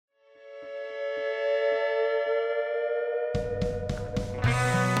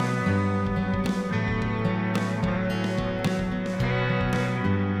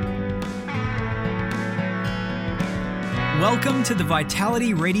Welcome to the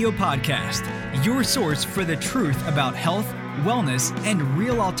Vitality Radio Podcast, your source for the truth about health, wellness, and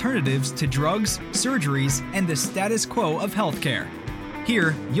real alternatives to drugs, surgeries, and the status quo of healthcare.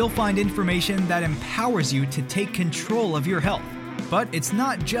 Here, you'll find information that empowers you to take control of your health. But it's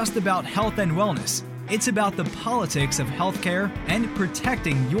not just about health and wellness. It's about the politics of healthcare and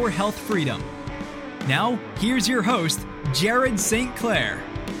protecting your health freedom. Now, here's your host, Jared St. Clair.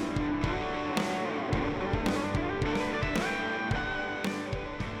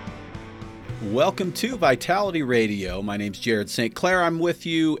 Welcome to Vitality Radio. My name's Jared St. Clair. I'm with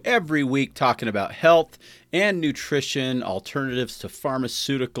you every week talking about health and nutrition, alternatives to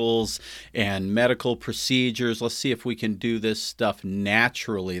pharmaceuticals and medical procedures. Let's see if we can do this stuff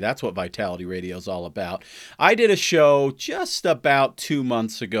naturally. That's what Vitality Radio is all about. I did a show just about 2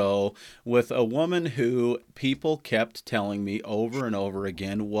 months ago with a woman who people kept telling me over and over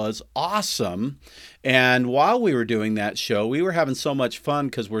again was awesome. And while we were doing that show, we were having so much fun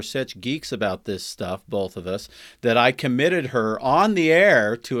because we're such geeks about this stuff, both of us, that I committed her on the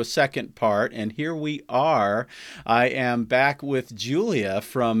air to a second part. And here we are. I am back with Julia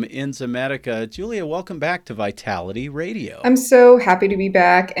from Enzymedica. Julia, welcome back to Vitality Radio. I'm so happy to be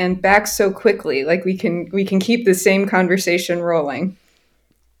back and back so quickly. Like we can keep the same conversation rolling.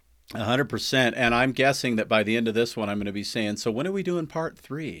 100%. And I'm guessing that by the end of this one, I'm going to be saying, so when are we doing part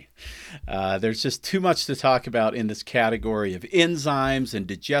 3? There's just too much to talk about in this category of enzymes and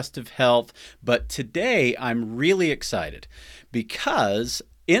digestive health. But today I'm really excited because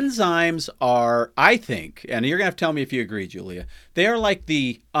enzymes are, I think, and you're going to have to tell me if you agree, Julia, they are like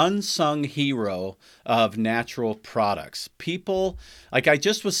the unsung hero of natural products. People, like I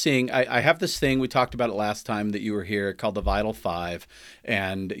just was seeing, I have this thing, we talked about it last time that you were here, called the Vital 5,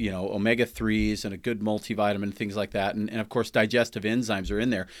 and, you know, omega-3s and a good multivitamin, things like that. And of course, digestive enzymes are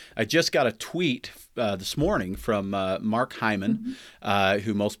in there. I just got a tweet this morning from Mark Hyman,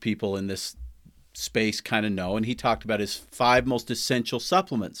 who most people in this space kind of know, and he talked about his 5 most essential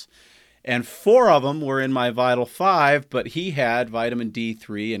supplements, and 4 of them were in my Vital 5, but he had vitamin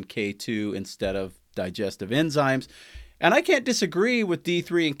D3 and K2 instead of digestive enzymes. And I can't disagree with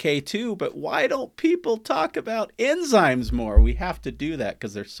D3 and K2, but why don't people talk about enzymes more? We have to do that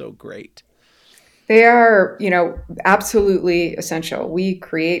because they're so great. They are, absolutely essential. We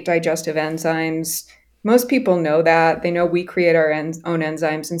create digestive enzymes. Most people know that. They know we create our own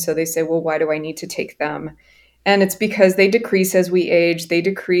enzymes. And so they say, well, why do I need to take them? And it's because they decrease as we age. They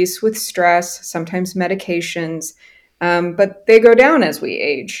decrease with stress, sometimes medications, but they go down as we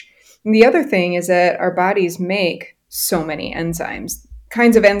age. And the other thing is that our bodies make so many enzymes,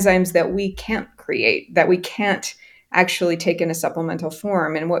 kinds of enzymes that we can't create, that we can't actually take in a supplemental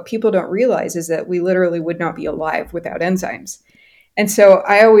form. And what people don't realize is that we literally would not be alive without enzymes. And so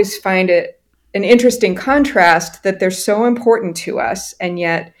I always find it an interesting contrast that they're so important to us, and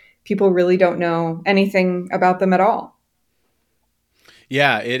yet people really don't know anything about them at all.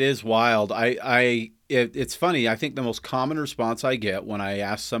 Yeah, it is wild. It's funny. I think the most common response I get when I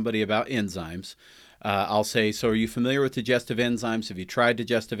ask somebody about enzymes, I'll say, so are you familiar with digestive enzymes? Have you tried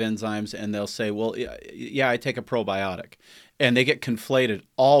digestive enzymes? And they'll say, well, yeah, I take a probiotic. And they get conflated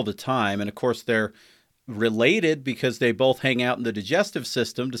all the time. And of course, they're related because they both hang out in the digestive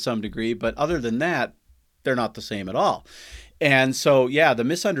system to some degree, but other than that, they're not the same at all. And so, yeah, the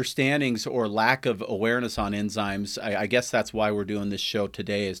misunderstandings or lack of awareness on enzymes, I guess that's why we're doing this show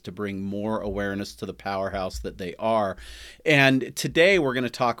today, is to bring more awareness to the powerhouse that they are. And today we're going to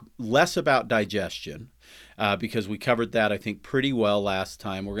talk less about digestion, because we covered that, I think, pretty well last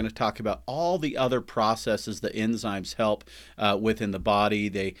time. We're going to talk about all the other processes that enzymes help within the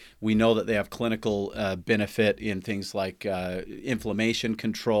body. We know that they have clinical benefit in things like inflammation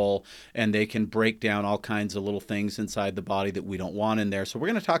control, and they can break down all kinds of little things inside the body that we don't want in there. So we're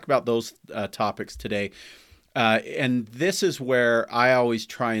going to talk about those topics today. And this is where I always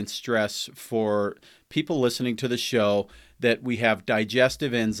try and stress for people listening to the show that we have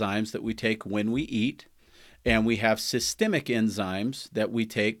digestive enzymes that we take when we eat, and we have systemic enzymes that we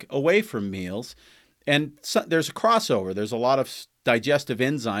take away from meals. And so there's a crossover. There's a lot of digestive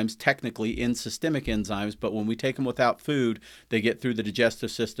enzymes technically in systemic enzymes, but when we take them without food, they get through the digestive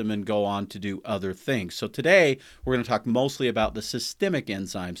system and go on to do other things. So today, we're going to talk mostly about the systemic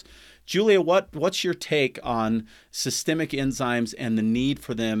enzymes. Julia, what's your take on systemic enzymes and the need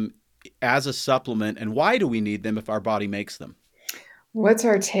for them as a supplement, and why do we need them if our body makes them? What's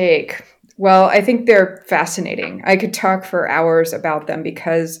our take? Well, I think they're fascinating. I could talk for hours about them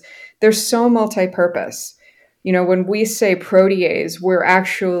because they're so multi-purpose. When we say protease, we're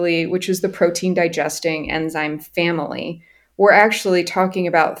actually, which is the protein digesting enzyme family, we're actually talking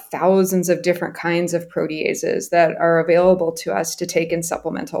about thousands of different kinds of proteases that are available to us to take in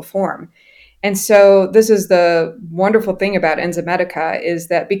supplemental form. And so this is the wonderful thing about Enzymedica, is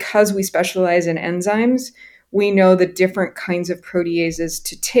that because we specialize in enzymes, we know the different kinds of proteases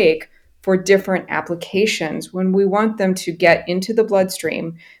to take for different applications when we want them to get into the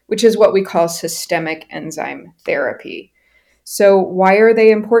bloodstream, which is what we call systemic enzyme therapy. So why are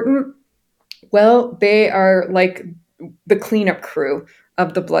they important? Well, they are like the cleanup crew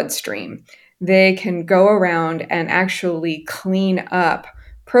of the bloodstream. They can go around and actually clean up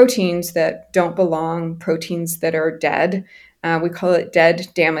proteins that don't belong, proteins that are dead. We call it dead,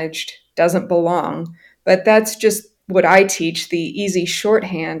 damaged, doesn't belong. But that's just what I teach, the easy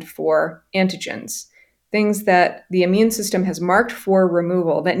shorthand for antigens. Things that the immune system has marked for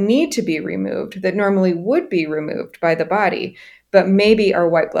removal that need to be removed, that normally would be removed by the body, but maybe our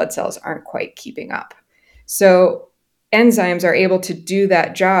white blood cells aren't quite keeping up. So enzymes are able to do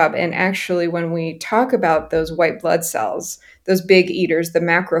that job. And actually, when we talk about those white blood cells, those big eaters, the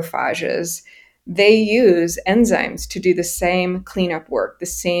macrophages, they use enzymes to do the same cleanup work, the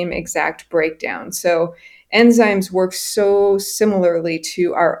same exact breakdown. So enzymes work so similarly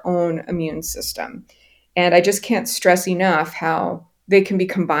to our own immune system. And I just can't stress enough how they can be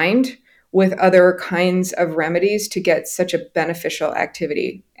combined with other kinds of remedies to get such a beneficial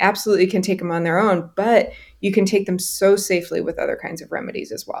activity. Absolutely can take them on their own, but you can take them so safely with other kinds of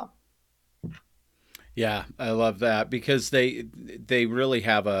remedies as well. Yeah, I love that because they really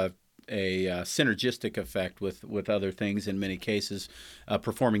have a synergistic effect with other things in many cases,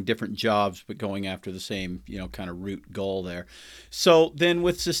 performing different jobs but going after the same kind of root goal there. So then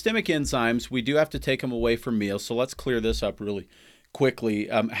with systemic enzymes, we do have to take them away from meals. So let's clear this up really quickly.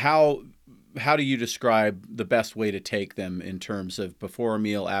 How do you describe the best way to take them in terms of before a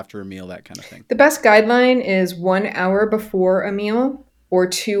meal, after a meal, that kind of thing? The best guideline is 1 hour before a meal or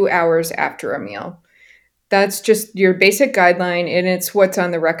 2 hours after a meal. That's just your basic guideline, and it's what's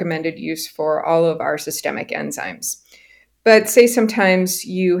on the recommended use for all of our systemic enzymes. But say sometimes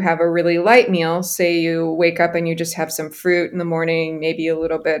you have a really light meal, say you wake up and you just have some fruit in the morning, maybe a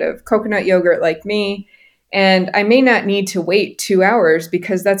little bit of coconut yogurt like me, and I may not need to wait 2 hours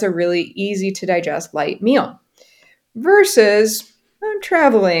because that's a really easy to digest light meal. Versus I'm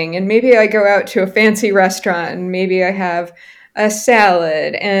traveling and maybe I go out to a fancy restaurant and maybe I have a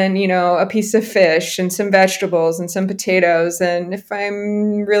salad and a piece of fish and some vegetables and some potatoes, and if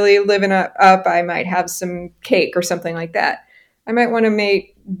I'm really living up I might have some cake or something like that. I might want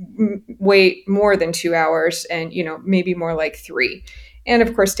to wait more than 2 hours and maybe more like 3, and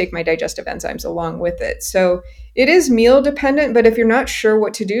of course take my digestive enzymes along with it. So it is meal dependent, but if you're not sure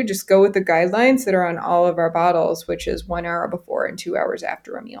what to do, just go with the guidelines that are on all of our bottles, which is 1 hour before and 2 hours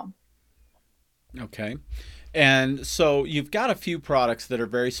after a meal. Okay. And so you've got a few products that are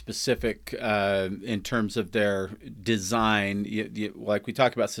very specific in terms of their design. Like we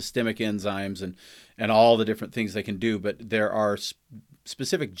talk about systemic enzymes and all the different things they can do, but there are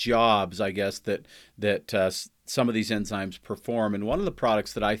specific jobs, I guess, that some of these enzymes perform. And one of the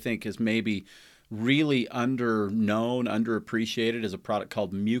products that I think is maybe really underappreciated is a product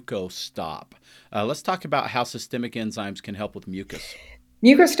called MucoStop. Let's talk about how systemic enzymes can help with mucus.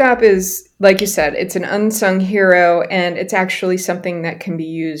 MucoStop is, like you said, it's an unsung hero, and it's actually something that can be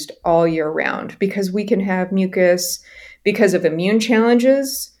used all year round because we can have mucus because of immune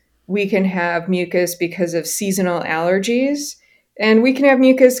challenges, we can have mucus because of seasonal allergies, and we can have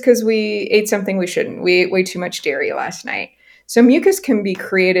mucus because we ate something we shouldn't. We ate way too much dairy last night. So mucus can be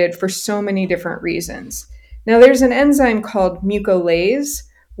created for so many different reasons. Now, there's an enzyme called mucolase,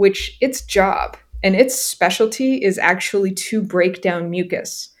 which its job and its specialty is actually to break down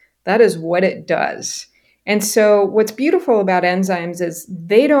mucus. That is what it does. And so what's beautiful about enzymes is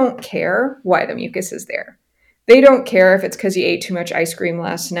they don't care why the mucus is there. They don't care if it's because you ate too much ice cream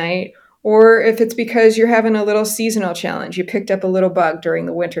last night or if it's because you're having a little seasonal challenge. You picked up a little bug during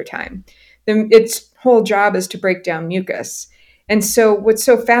the wintertime. Its whole job is to break down mucus. And so what's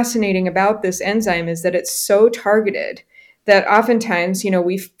so fascinating about this enzyme is that it's so targeted that oftentimes,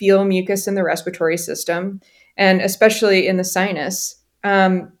 we feel mucus in the respiratory system, and especially in the sinus,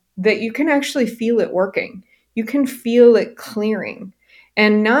 that you can actually feel it working. You can feel it clearing,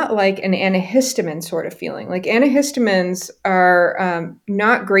 and not like an antihistamine sort of feeling. Like antihistamines are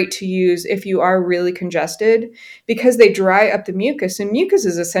not great to use if you are really congested because they dry up the mucus, and mucus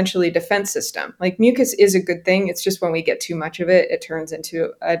is essentially a defense system. Like mucus is a good thing. It's just when we get too much of it, it turns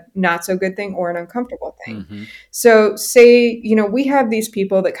into a not so good thing or an uncomfortable thing. Mm-hmm. So say, we have these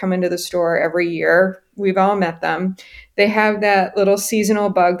people that come into the store every year. We've all met them. They have that little seasonal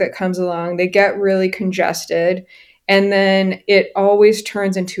bug that comes along. They get really congested. And then it always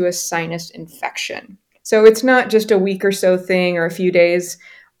turns into a sinus infection. So it's not just a week or so thing or a few days.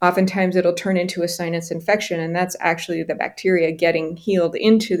 Oftentimes it'll turn into a sinus infection, and that's actually the bacteria getting healed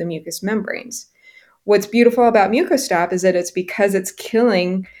into the mucous membranes. What's beautiful about Mucostop is that it's because it's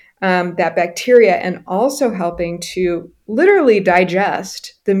killing that bacteria and also helping to literally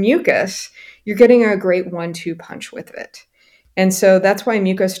digest the mucus. You're getting a great 1-2 punch with it. And so that's why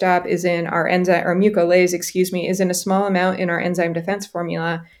Mucostop is in our enzyme, or Mucolase, is in a small amount in our enzyme defense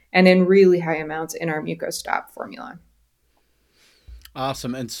formula and in really high amounts in our Mucostop formula.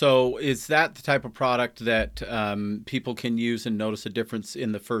 Awesome. And so is that the type of product that people can use and notice a difference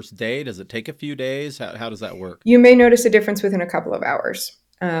in the first day? Does it take a few days? How does that work? You may notice a difference within a couple of hours.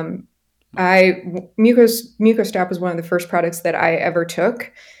 Mucostop was one of the first products that I ever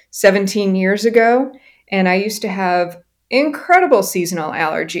took 17 years ago. And I used to have incredible seasonal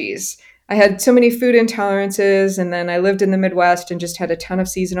allergies. I had so many food intolerances, and then I lived in the Midwest and just had a ton of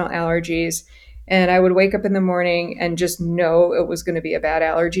seasonal allergies. And I would wake up in the morning and just know it was going to be a bad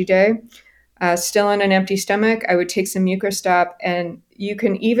allergy day. Still on an empty stomach, I would take some Mucostop, and you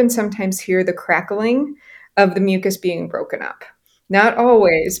can even sometimes hear the crackling of the mucus being broken up. Not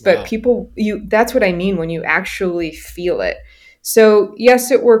always, but Wow. that's what I mean when you actually feel it. So yes,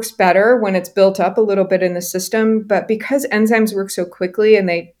 it works better when it's built up a little bit in the system, but because enzymes work so quickly and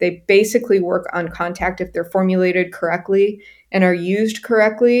they basically work on contact if they're formulated correctly and are used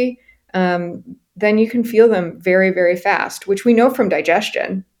correctly, then you can feel them very, very fast, which we know from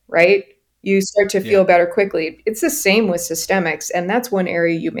digestion, right? You start to Yeah. feel better quickly. It's the same with systemics, and that's one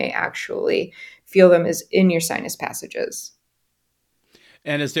area you may actually feel them is in your sinus passages.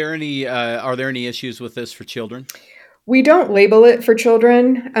 And are there any issues with this for children? We don't label it for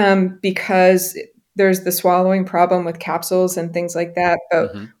children because there's the swallowing problem with capsules and things like that.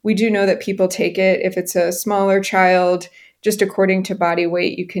 But Hmm. we do know that people take it. If it's a smaller child, just according to body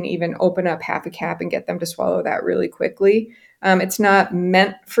weight, you can even open up half a cap and get them to swallow that really quickly. It's not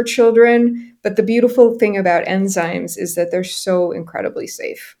meant for children, but the beautiful thing about enzymes is that they're so incredibly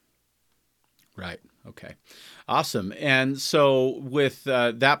safe. Right. Okay. Awesome. And so with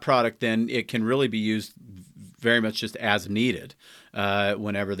that product, then it can really be used very much just as needed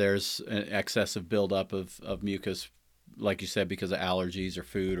whenever there's an excessive buildup of mucus, like you said, because of allergies or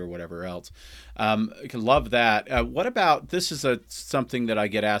food or whatever else. I can love that. What about this is something that I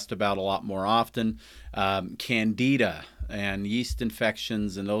get asked about a lot more often, Candida and yeast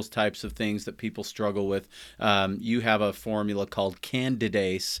infections and those types of things that people struggle with. You have a formula called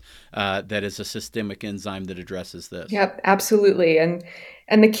Candidase that is a systemic enzyme that addresses this. Yep, absolutely.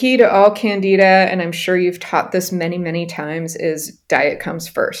 And the key to all candida, and I'm sure you've taught this many, many times, is diet comes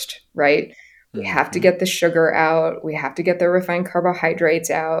first, right? We have to Hmm. get the sugar out. We have to get the refined carbohydrates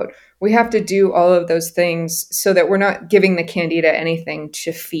out. We have to do all of those things so that we're not giving the candida anything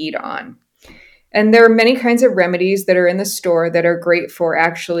to feed on. And there are many kinds of remedies that are in the store that are great for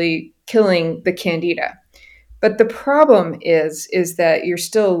actually killing the candida. But the problem is that you're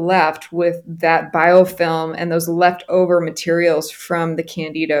still left with that biofilm and those leftover materials from the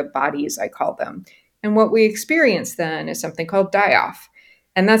candida bodies, I call them. And what we experience then is something called die-off.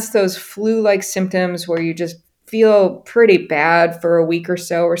 And that's those flu-like symptoms where you just feel pretty bad for a week or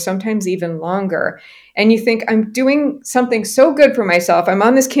so, or sometimes even longer. And you think, I'm doing something so good for myself. I'm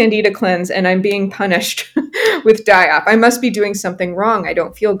on this candida cleanse and I'm being punished with die-off. I must be doing something wrong. I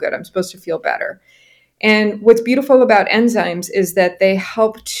don't feel good. I'm supposed to feel better. And what's beautiful about enzymes is that they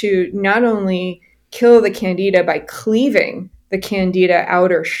help to not only kill the candida by cleaving the candida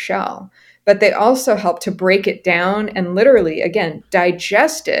outer shell, but they also help to break it down and literally, again,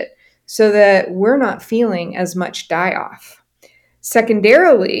 digest it so that we're not feeling as much die off.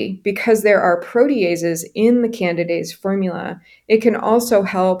 Secondarily, because there are proteases in the candidase formula, it can also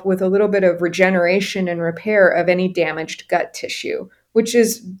help with a little bit of regeneration and repair of any damaged gut tissue, which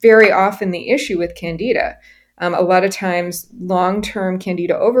is very often the issue with candida. A lot of times, long term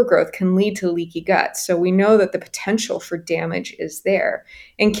candida overgrowth can lead to leaky gut. So we know that the potential for damage is there.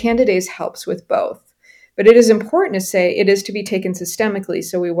 And candidase helps with both. But it is important to say it is to be taken systemically.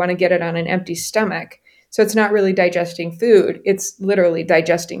 So we want to get it on an empty stomach. So it's not really digesting food, it's literally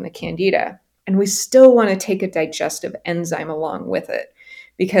digesting the candida. And we still want to take a digestive enzyme along with it.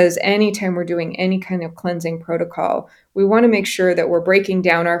 Because anytime we're doing any kind of cleansing protocol, we want to make sure that we're breaking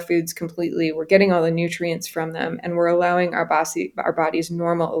down our foods completely, we're getting all the nutrients from them, and we're allowing our body's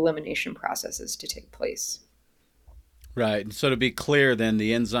normal elimination processes to take place. Right. And so to be clear, then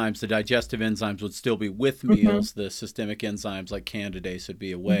the enzymes, the digestive enzymes would still be with Mm-hmm. meals. The systemic enzymes like candidase would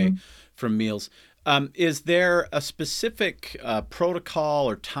be away Mm-hmm. from meals. Is there a specific protocol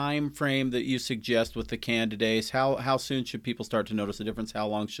or time frame that you suggest with the candidase? How soon should people start to notice a difference? How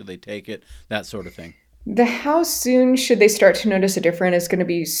long should they take it? That sort of thing. The how soon should they start to notice a difference is going to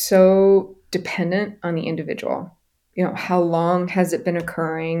be so dependent on the individual. How long has it been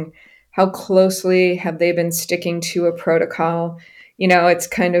occurring? How closely have they been sticking to a protocol? It's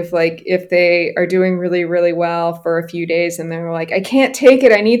kind of like if they are doing really, really well for a few days and they're like, I can't take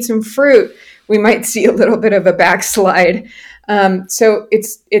it, I need some fruit, we might see a little bit of a backslide. So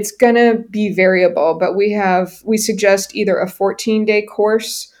it's going to be variable, but we suggest either a 14-day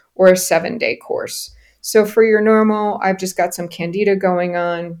course or a 7-day course. So for your normal, I've just got some candida going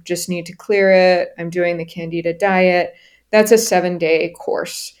on, just need to clear it. I'm doing the candida diet. That's a 7-day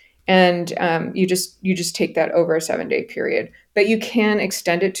course. And you just take that over a 7-day period. But you can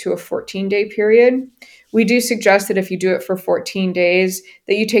extend it to a 14-day period. We do suggest that if you do it for 14 days,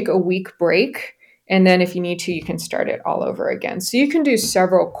 that you take a week break. And then if you need to, you can start it all over again. So you can do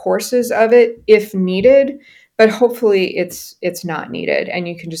several courses of it if needed, but hopefully it's not needed and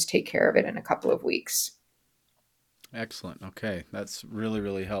you can just take care of it in a couple of weeks. Excellent. Okay, that's really,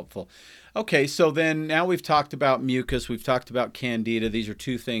 really helpful. Okay, so then now we've talked about mucus, we've talked about candida. These are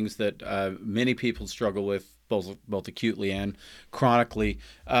two things that many people struggle with, both acutely and chronically.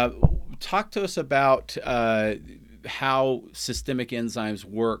 Talk to us about how systemic enzymes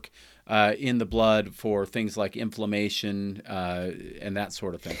work in the blood for things like inflammation and that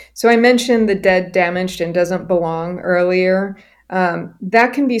sort of thing. So I mentioned the dead, damaged, and doesn't belong earlier.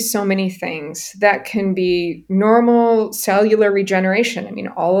 That can be so many things. That can be normal cellular regeneration. I mean,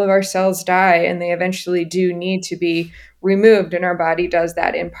 all of our cells die and they eventually do need to be removed, and our body does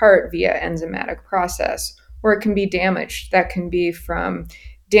that in part via enzymatic process. Or it can be damaged. That can be from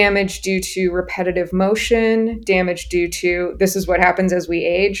damage due to repetitive motion, damage due to this is what happens as we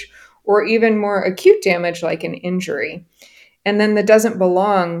age, or even more acute damage like an injury. And then the doesn't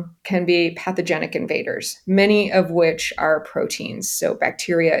belong can be pathogenic invaders, many of which are proteins. So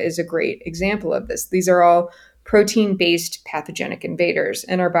bacteria is a great example of this. These are all protein-based pathogenic invaders.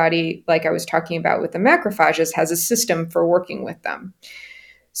 And our body, like I was talking about with the macrophages, has a system for working with them.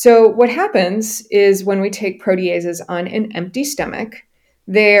 So what happens is when we take proteases on an empty stomach,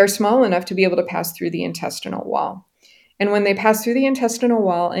 they are small enough to be able to pass through the intestinal wall. And when they pass through the intestinal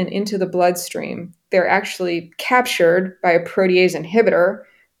wall and into the bloodstream, they're actually captured by a protease inhibitor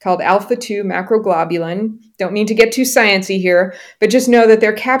called alpha-2 macroglobulin. Don't mean to get too sciencey here, but just know that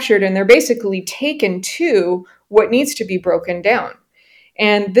they're captured and they're basically taken to what needs to be broken down.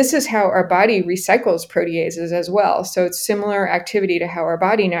 And this is how our body recycles proteases as well. So it's similar activity to how our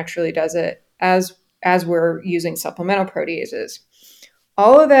body naturally does it as we're using supplemental proteases.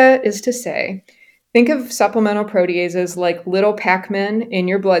 All of that is to say, think of supplemental proteases like little Pac-Men in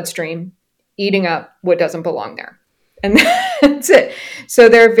your bloodstream eating up what doesn't belong there. And that's it. So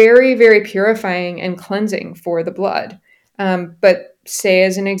they're very, very purifying and cleansing for the blood. But say,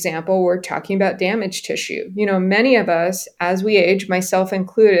 as an example, we're talking about damaged tissue. Many of us, as we age, myself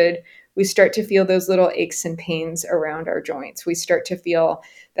included, we start to feel those little aches and pains around our joints. We start to feel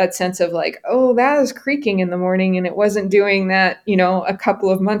that sense of like, oh, that was creaking in the morning and it wasn't doing that, a couple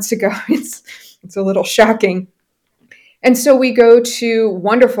of months ago. It's a little shocking. And so we go to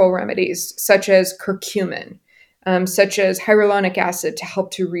wonderful remedies such as curcumin, such as hyaluronic acid to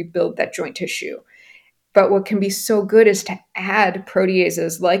help to rebuild that joint tissue. But what can be so good is to add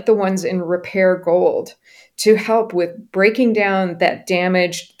proteases like the ones in Repair Gold to help with breaking down that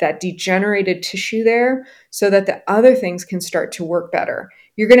damaged, that degenerated tissue there so that the other things can start to work better.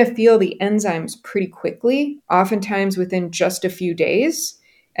 You're going to feel the enzymes pretty quickly, oftentimes within just a few days.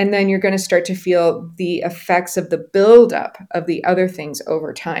 And then you're going to start to feel the effects of the buildup of the other things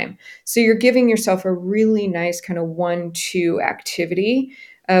over time. So you're giving yourself a really nice kind of 1-2 activity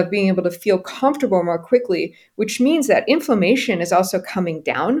of being able to feel comfortable more quickly, which means that inflammation is also coming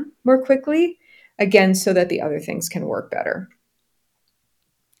down more quickly, again, so that the other things can work better.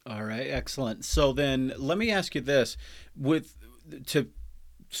 All right, excellent. So then let me ask you this, to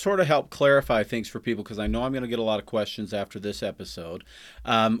sort of help clarify things for people, because I know I'm going to get a lot of questions after this episode.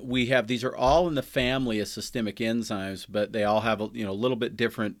 These are all in the family of systemic enzymes, but they all have a little bit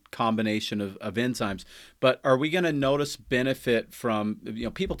different combination of enzymes. But are we going to notice benefit from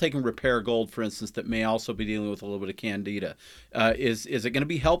people taking Repair Gold, for instance, that may also be dealing with a little bit of candida? Is it going to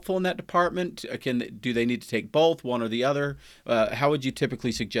be helpful in that department? Do they need to take both, one or the other? How would you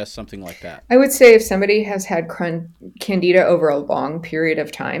typically suggest something like that? I would say if somebody has had candida over a long period of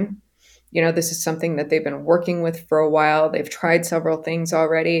time, This is something that they've been working with for a while. They've tried several things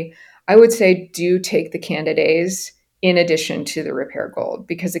already. I would say do take the Candidase in addition to the Repair Gold,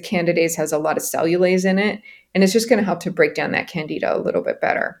 because the Candidase has a lot of cellulase in it, and it's just going to help to break down that candida a little bit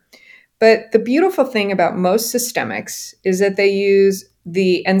better. But the beautiful thing about most systemics is that they use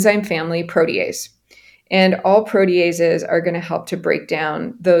the enzyme family protease. And all proteases are going to help to break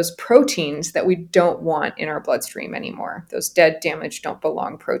down those proteins that we don't want in our bloodstream anymore, those dead, damaged, don't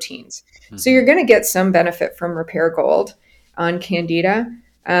belong proteins. Mm-hmm. So you're going to get some benefit from Repair Gold on candida,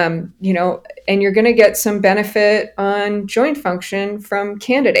 and you're going to get some benefit on joint function from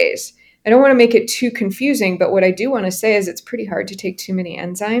Candidase. I don't want to make it too confusing, but what I do want to say is it's pretty hard to take too many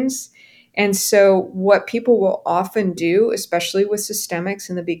enzymes. And so what people will often do, especially with systemics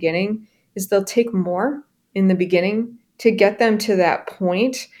in the beginning, is they'll take more in the beginning to get them to that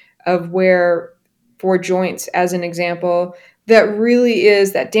point of where, for joints, as an example,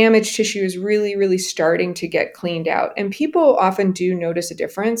 that damaged tissue is really, really starting to get cleaned out. And people often do notice a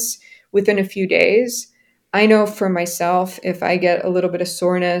difference within a few days. I know for myself, if I get a little bit of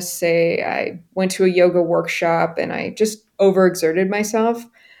soreness, say I went to a yoga workshop and I just overexerted myself,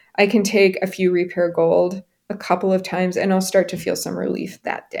 I can take a few Repair Gold a couple of times and I'll start to feel some relief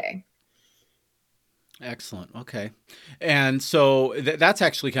that day. Excellent. Okay. And so that's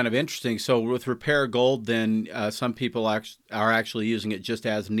actually kind of interesting. So with Repair Gold, then some people are actually using it just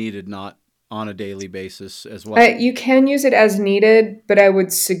as needed, not on a daily basis as well. You can use it as needed, but I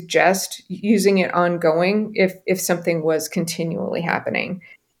would suggest using it ongoing if something was continually happening.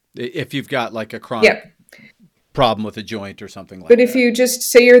 If you've got like a chronic problem with a joint or something like that. But if you just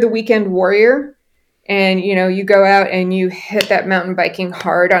say you're the weekend warrior, and, you go out and you hit that mountain biking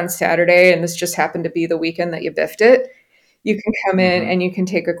hard on Saturday, and this just happened to be the weekend that you biffed it, you can come in and you can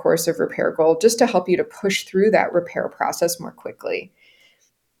take a course of Repair Gold just to help you to push through that repair process more quickly.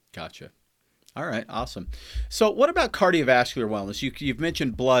 Gotcha. All right. Awesome. So what about cardiovascular wellness? You've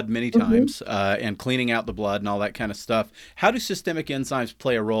mentioned blood many times and cleaning out the blood and all that kind of stuff. How do systemic enzymes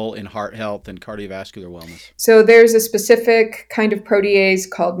play a role in heart health and cardiovascular wellness? So there's a specific kind of protease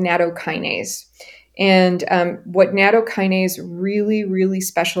called nattokinase. And what nattokinase really, really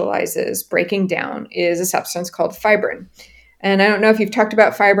specializes breaking down is a substance called fibrin. And I don't know if you've talked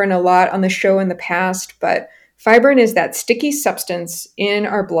about fibrin a lot on the show in the past, but fibrin is that sticky substance in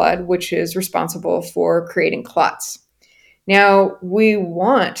our blood, which is responsible for creating clots. Now, we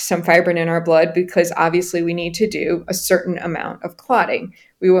want some fibrin in our blood because obviously we need to do a certain amount of clotting.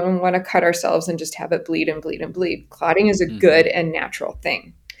 We wouldn't want to cut ourselves and just have it bleed and bleed and bleed. Clotting is a good and natural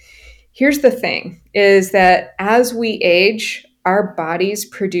thing. Here's the thing, is that as we age, our bodies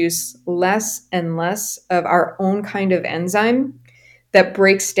produce less and less of our own kind of enzyme that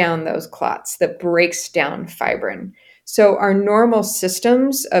breaks down those clots, that breaks down fibrin. So our normal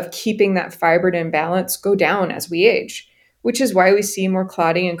systems of keeping that fibrin in balance go down as we age, which is why we see more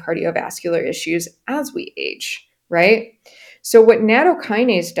clotting and cardiovascular issues as we age, right? So what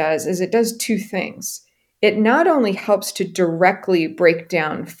nattokinase does is it does two things. It not only helps to directly break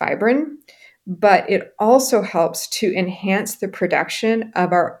down fibrin, but it also helps to enhance the production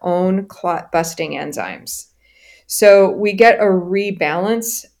of our own clot-busting enzymes. So we get a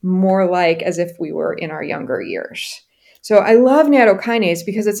rebalance more like as if we were in our younger years. So I love nattokinase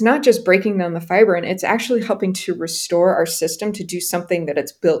because it's not just breaking down the fibrin, it's actually helping to restore our system to do something that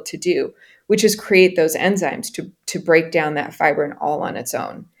it's built to do, which is create those enzymes to break down that fibrin all on its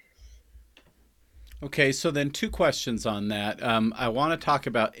own. Okay, so then two questions on that. I want to talk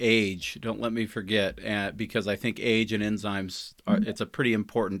about age. Don't let me forget, because I think age and enzymes, it's a pretty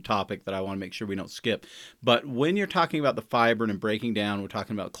important topic that I want to make sure we don't skip. But when you're talking about the fibrin and breaking down, we're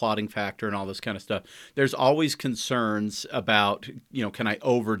talking about clotting factor and all this kind of stuff, there's always concerns about, can I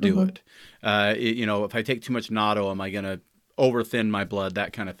overdo it? If I take too much natto, am I going to over thin my blood,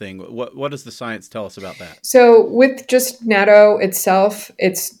 that kind of thing? What does the science tell us about that? So with just natto itself,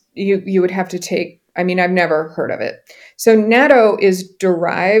 it's you would have to take, I've never heard of it. So natto is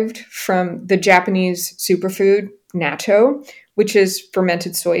derived from the Japanese superfood natto, which is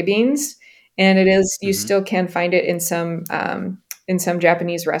fermented soybeans. And it is, you still can find it in some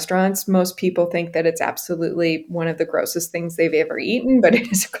Japanese restaurants. Most people think that it's absolutely one of the grossest things they've ever eaten, but it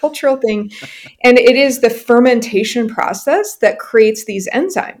is a cultural thing. And it is the fermentation process that creates these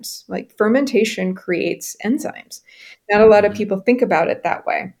enzymes. Like fermentation creates enzymes. Not a lot of people think about it that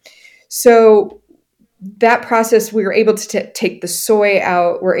way. So that process, we were able to take the soy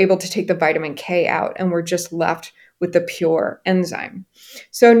out, we're able to take the vitamin K out, and we're just left with the pure enzyme.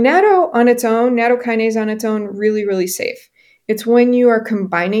 So nattokinase on its own, really, really safe. It's when you are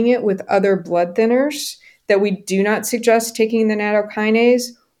combining it with other blood thinners that we do not suggest taking the nattokinase,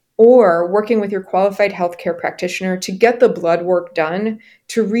 or working with your qualified healthcare practitioner to get the blood work done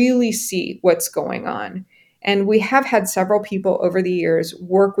to really see what's going on. And we have had several people over the years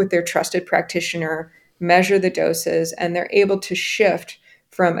work with their trusted practitioner, measure the doses, and they're able to shift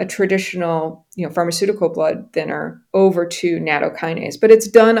from a traditional, pharmaceutical blood thinner over to nattokinase. But it's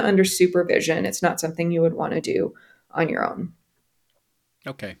done under supervision. It's not something you would want to do on your own.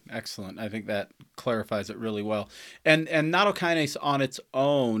 Okay, excellent. I think that clarifies it really well. And nattokinase on its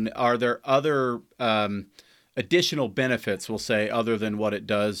own, are there other additional benefits, we'll say, other than what it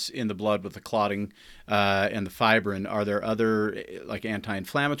does in the blood with the clotting and the fibrin? Are there other like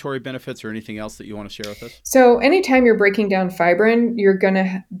anti-inflammatory benefits or anything else that you want to share with us? So anytime you're breaking down fibrin, you're going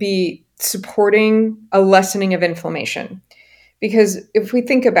to be supporting a lessening of inflammation. Because if we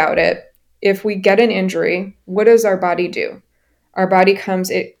think about it, if we get an injury, what does our body do? Our body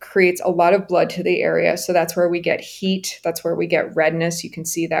it creates a lot of blood to the area. So that's where we get heat. That's where we get redness. You can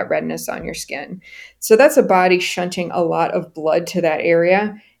see that redness on your skin. So that's a body shunting a lot of blood to that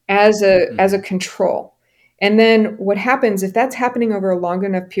area as a control. And then what happens if that's happening over a long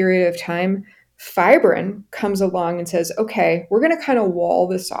enough period of time, fibrin comes along and says, okay, we're going to kind of wall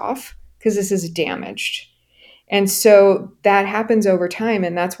this off because this is damaged. And so that happens over time.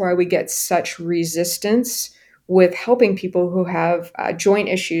 And that's why we get such resistance with helping people who have joint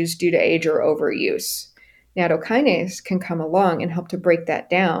issues due to age or overuse. Nattokinase can come along and help to break that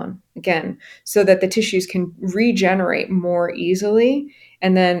down again so that the tissues can regenerate more easily.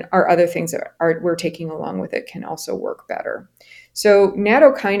 And then our other things that we're taking along with it can also work better. So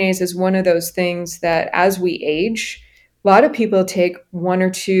nattokinase is one of those things that as we age, a lot of people take 1 or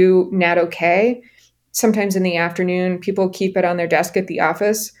 2 natto-K. Sometimes in the afternoon, people keep it on their desk at the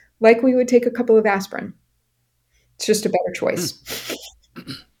office like we would take a couple of aspirin. It's just a better choice.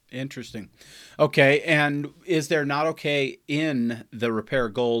 Interesting. Okay. And is there natto-K in the Repair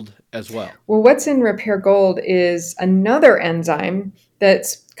Gold as well? Well, what's in Repair Gold is another enzyme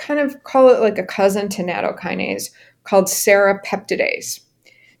that's kind of, call it like a cousin to nattokinase, called serrapeptidase.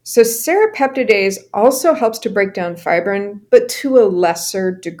 So serrapeptidase also helps to break down fibrin, but to a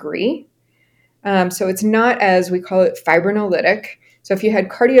lesser degree. So it's not as, we call it, fibrinolytic. So if you had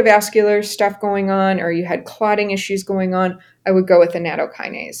cardiovascular stuff going on or you had clotting issues going on, I would go with the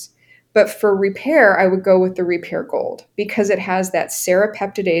nattokinase. But for repair, I would go with the Repair Gold because it has that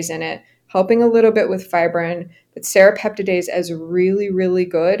serrapeptidase in it, helping a little bit with fibrin. But serrapeptidase is really, really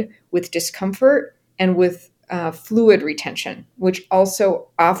good with discomfort and with fluid retention, which also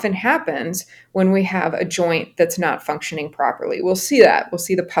often happens when we have a joint that's not functioning properly. We'll see that. We'll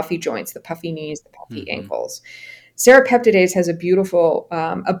see the puffy joints, the puffy knees, the puffy ankles. Serrapeptidase has a beautiful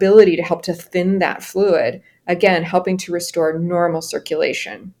ability to help to thin that fluid, again, helping to restore normal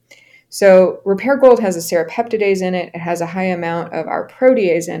circulation. So Repair Gold has a serrapeptidase in it. It has a high amount of our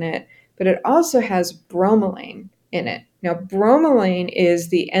protease in it, but it also has bromelain in it. Now, bromelain is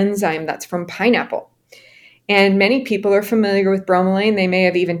the enzyme that's from pineapple. And many people are familiar with bromelain. They may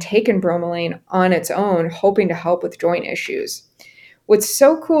have even taken bromelain on its own, hoping to help with joint issues. What's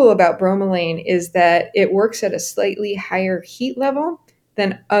so cool about bromelain is that it works at a slightly higher heat level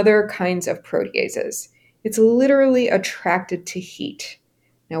than other kinds of proteases. It's literally attracted to heat.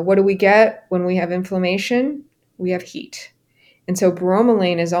 Now, what do we get when we have inflammation? We have heat. And so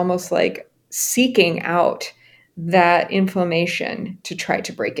bromelain is almost like seeking out that inflammation to try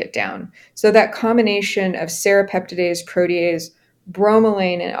to break it down. So that combination of serrapeptidase, protease,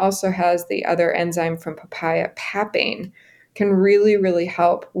 bromelain, and also has the other enzyme from papaya, papain, can really, really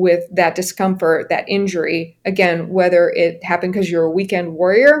help with that discomfort, that injury, again, whether it happened because you're a weekend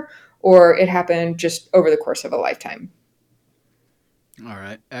warrior or it happened just over the course of a lifetime. All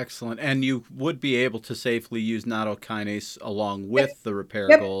right, excellent. And you would be able to safely use nattokinase along with the Repair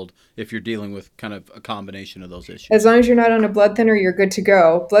Gold if you're dealing with kind of a combination of those issues. As long as you're not on a blood thinner, you're good to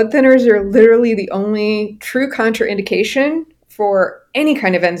go. Blood thinners are literally the only true contraindication for any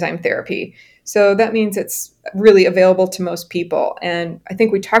kind of enzyme therapy. So that means it's really available to most people. And I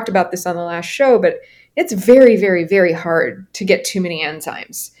think we talked about this on the last show, but it's very, very, very hard to get too many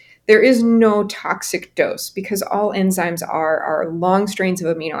enzymes. There is no toxic dose because all enzymes are long strains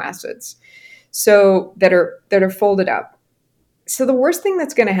of amino acids, so that are folded up. So the worst thing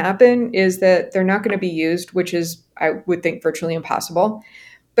that's going to happen is that they're not going to be used, which is, I would think, virtually impossible,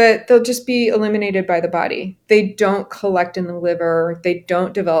 but they'll just be eliminated by the body. They don't collect in the liver. They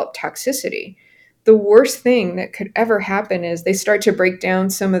don't develop toxicity. The worst thing that could ever happen is they start to break down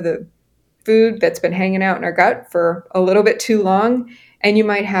some of the food that's been hanging out in our gut for a little bit too long, and you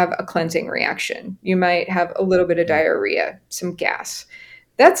might have a cleansing reaction. You might have a little bit of diarrhea, some gas.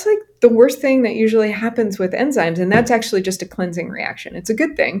 That's like the worst thing that usually happens with enzymes. And that's actually just a cleansing reaction. It's a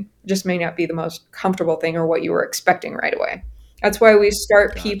good thing, it just may not be the most comfortable thing or what you were expecting right away. That's why we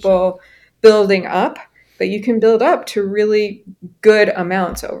start people building up, but you can build up to really good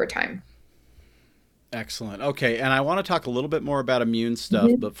amounts over time. Excellent. Okay, and I want to talk a little bit more about immune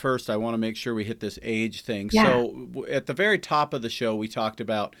stuff, but first I want to make sure we hit this age thing. Yeah. So at the very top of the show, we talked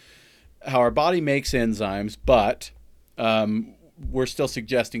about how our body makes enzymes, but we're still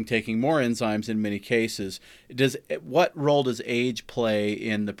suggesting taking more enzymes in many cases. What role does age play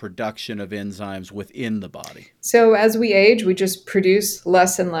in the production of enzymes within the body? So as we age, we just produce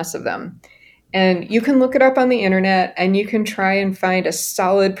less and less of them. And you can look it up on the internet and you can try and find a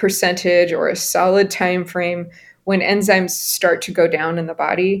solid percentage or a solid time frame when enzymes start to go down in the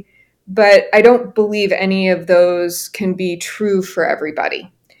body. But I don't believe any of those can be true for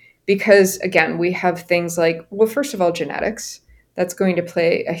everybody. Because again, we have things like, well, first of all, genetics. That's going to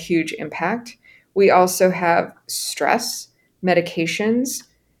play a huge impact. We also have stress, medications,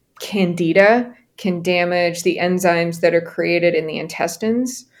 candida can damage the enzymes that are created in the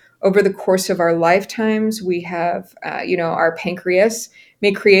intestines. Over the course of our lifetimes, we have, our pancreas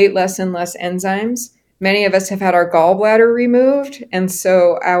may create less and less enzymes. Many of us have had our gallbladder removed, and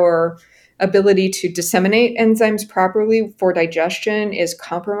so our ability to disseminate enzymes properly for digestion is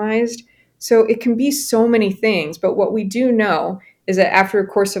compromised. So it can be so many things, but what we do know is that after a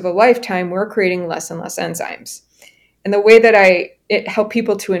course of a lifetime, we're creating less and less enzymes. And the way that it help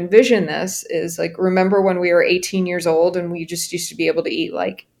people to envision this is like, remember when we were 18 years old and we just used to be able to eat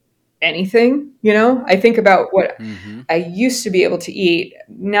like anything, I think about what I used to be able to eat.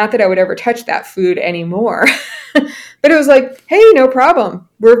 Not that I would ever touch that food anymore, but it was like, hey, no problem.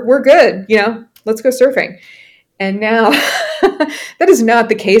 We're good. Let's go surfing. And now that is not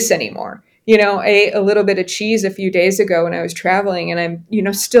the case anymore. I ate a little bit of cheese a few days ago when I was traveling, and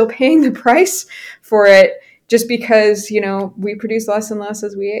I'm, still paying the price for it just because, we produce less and less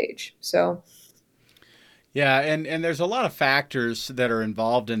as we age. So yeah, and there's a lot of factors that are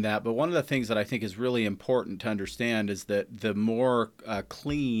involved in that, but one of the things that I think is really important to understand is that the more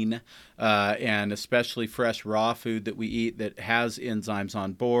clean and especially fresh raw food that we eat that has enzymes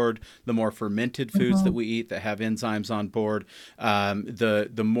on board, the more fermented foods that we eat that have enzymes on board,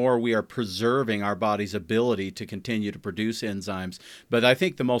 the more we are preserving our body's ability to continue to produce enzymes. But I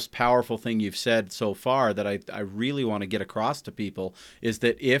think the most powerful thing you've said so far that I really want to get across to people is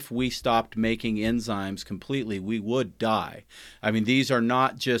that if we stopped making enzymes completely, we would die. I mean, these are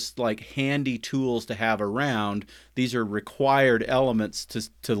not just like handy tools to have around. These are required elements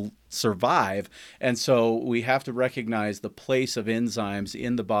to survive. And so we have to recognize the place of enzymes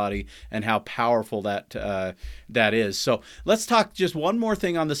in the body and how powerful that is. So let's talk just one more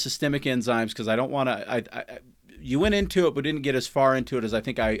thing on the systemic enzymes, because I don't want to... You went into it, but didn't get as far into it as I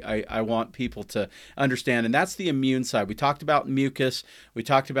think I want people to understand. And that's the immune side. We talked about mucus. We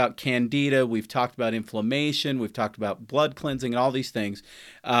talked about candida. We've talked about inflammation. We've talked about blood cleansing and all these things.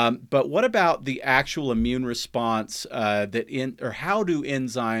 But what about the actual immune response how do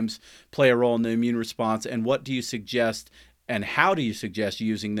enzymes play a role in the immune response? And what do you suggest and how do you suggest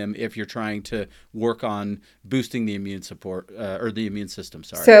using them if you're trying to work on boosting the immune support or the immune system?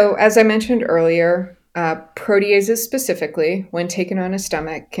 Sorry. So as I mentioned earlier, proteases specifically, when taken on a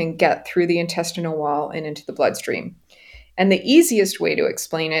stomach, can get through the intestinal wall and into the bloodstream. And the easiest way to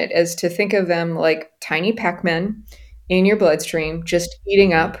explain it is to think of them like tiny Pac-Men in your bloodstream, just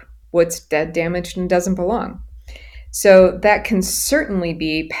eating up what's dead, damaged, and doesn't belong. So that can certainly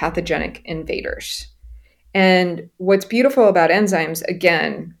be pathogenic invaders. And what's beautiful about enzymes,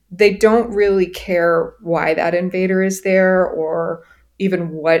 again, they don't really care why that invader is there or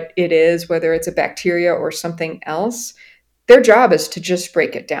even what it is, whether it's a bacteria or something else. Their job is to just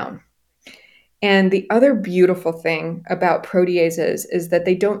break it down. And the other beautiful thing about proteases is that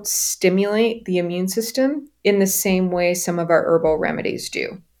they don't stimulate the immune system in the same way some of our herbal remedies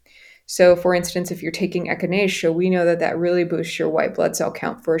do. So for instance, if you're taking echinacea, we know that really boosts your white blood cell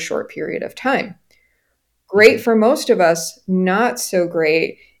count for a short period of time. Great for most of us, not so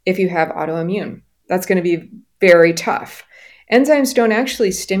great if you have autoimmune. That's going to be very tough. Enzymes don't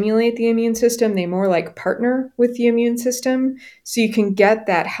actually stimulate the immune system. They more like partner with the immune system. So you can get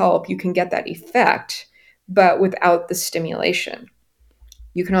that help, you can get that effect, but without the stimulation.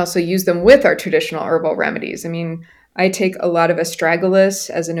 You can also use them with our traditional herbal remedies. I mean, I take a lot of astragalus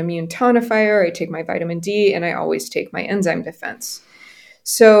as an immune tonifier. I take my vitamin D, and I always take my enzyme defense.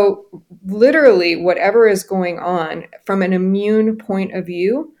 So literally whatever is going on from an immune point of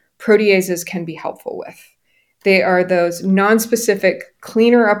view, proteases can be helpful with. They are those non-specific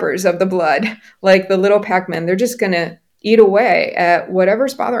cleaner uppers of the blood, like the little Pac-Man. They're just going to eat away at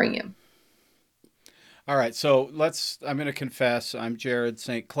whatever's bothering you. All right, so I'm going to confess. I'm Jared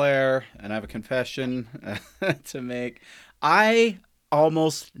St. Clair, and I have a confession to make. I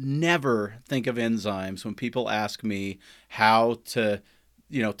almost never think of enzymes when people ask me how to,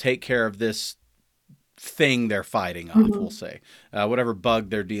 take care of this thing they're fighting off, we'll say, whatever bug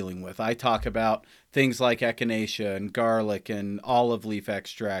they're dealing with. I talk about things like echinacea and garlic and olive leaf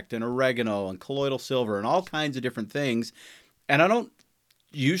extract and oregano and colloidal silver and all kinds of different things. And I don't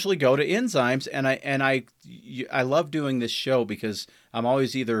usually go to enzymes, and I love doing this show because I'm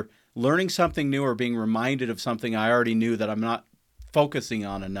always either learning something new or being reminded of something I already knew that I'm not focusing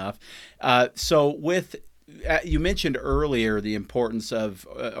on enough. So with you mentioned earlier the importance of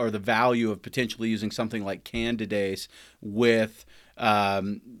or the value of potentially using something like Candidase with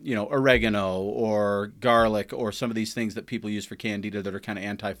oregano or garlic or some of these things that people use for candida that are kind of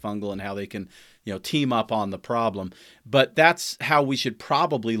antifungal, and how they can team up on the problem. But that's how we should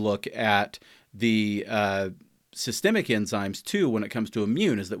probably look at the systemic enzymes too when it comes to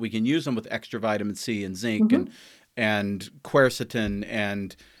immune, is that we can use them with extra vitamin C and zinc and quercetin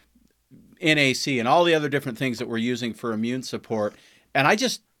and NAC and all the other different things that we're using for immune support. And I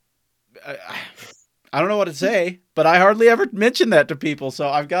don't know what to say, but I hardly ever mention that to people. So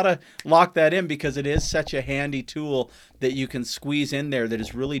I've got to lock that in because it is such a handy tool that you can squeeze in there that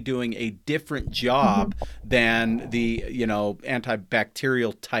is really doing a different job than the,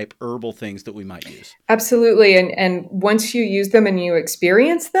 antibacterial type herbal things that we might use. Absolutely. And once you use them and you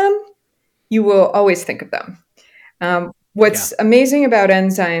experience them, you will always think of them. What's amazing about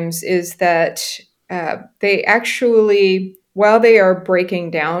enzymes is that they actually, while they are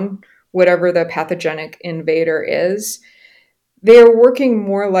breaking down whatever the pathogenic invader is, they're working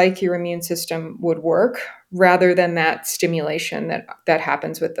more like your immune system would work rather than that stimulation that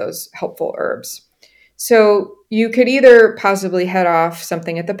happens with those helpful herbs. So you could either possibly head off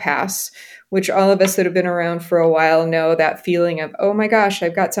something at the pass, which all of us that have been around for a while know that feeling of, oh my gosh,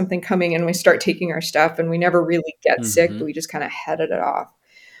 I've got something coming, and we start taking our stuff and we never really get sick, but we just kind of headed it off.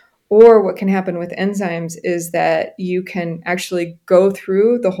 Or what can happen with enzymes is that you can actually go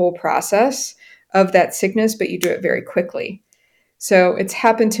through the whole process of that sickness, but you do it very quickly. So it's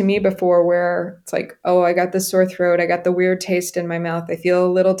happened to me before where it's like, oh, I got the sore throat, I got the weird taste in my mouth, I feel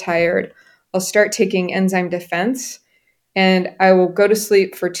a little tired. I'll start taking Enzyme Defense, and I will go to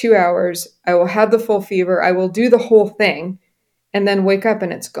sleep for 2 hours. I will have the full fever. I will do the whole thing and then wake up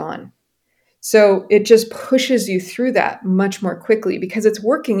and it's gone. So it just pushes you through that much more quickly because it's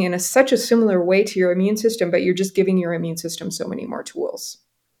working in such a similar way to your immune system, but you're just giving your immune system so many more tools.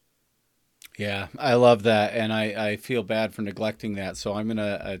 Yeah, I love that. And I feel bad for neglecting that. So I'm going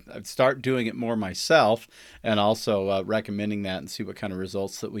to start doing it more myself and also recommending that and see what kind of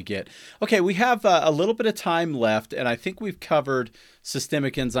results that we get. Okay, we have a little bit of time left, and I think we've covered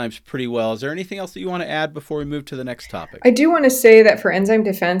systemic enzymes pretty well. Is there anything else that you want to add before we move to the next topic? I do want to say that for Enzyme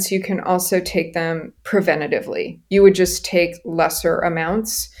Defense, you can also take them preventatively. You would just take lesser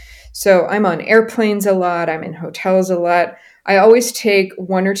amounts. So I'm on airplanes a lot. I'm in hotels a lot. I always take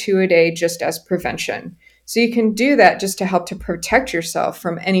 1 or 2 a day just as prevention. So you can do that just to help to protect yourself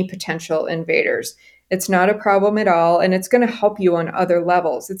from any potential invaders. It's not a problem at all, and it's going to help you on other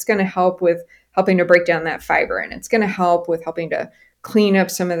levels. It's going to help with helping to break down that fiber, and it's going to help with helping to clean up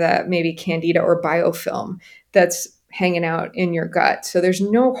some of that maybe candida or biofilm that's hanging out in your gut. So there's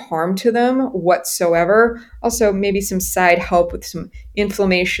no harm to them whatsoever. Also, maybe some side help with some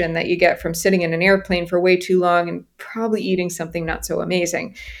inflammation that you get from sitting in an airplane for way too long and probably eating something not so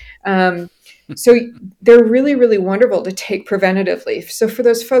amazing. So they're really, really wonderful to take preventatively. So for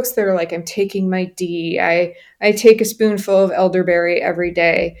those folks that are like, I'm taking my D, I take a spoonful of elderberry every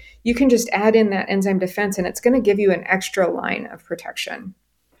day, you can just add in that Enzyme Defense and it's going to give you an extra line of protection.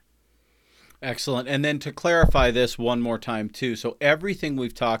 Excellent. And then to clarify this one more time, too. So everything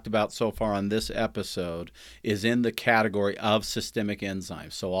we've talked about so far on this episode is in the category of systemic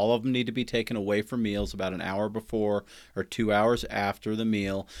enzymes. So all of them need to be taken away from meals about an hour before or 2 hours after the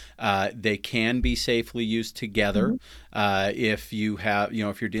meal. They can be safely used together. If you have,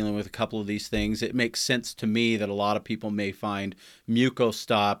 if you're dealing with a couple of these things, it makes sense to me that a lot of people may find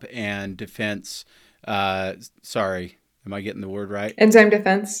Mucostop and Defense. Sorry, am I getting the word right? Enzyme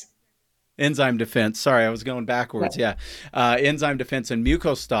Defense. Enzyme Defense. Sorry, I was going backwards. Yeah. Enzyme Defense and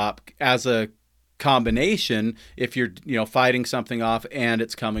Mucostop as a combination if you're fighting something off and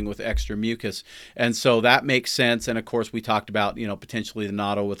it's coming with extra mucus. And so that makes sense. And of course we talked about potentially the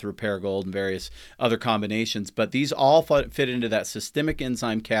Natto with Repair Gold and various other combinations, but these all fit into that systemic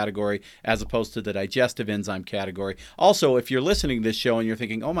enzyme category as opposed to the digestive enzyme category. Also, if you're listening to this show and you're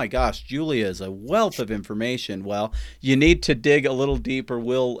thinking, oh my gosh, Julia is a wealth of information, well, you need to dig a little deeper.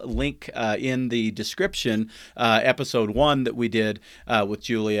 We'll link in the description episode 1 that we did with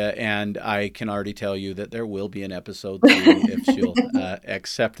Julia, and I can already tell you that there will be an episode 3 if she'll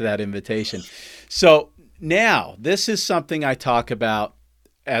accept that invitation. So now, this is something I talk about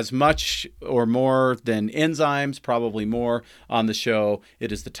as much or more than enzymes, probably more on the show.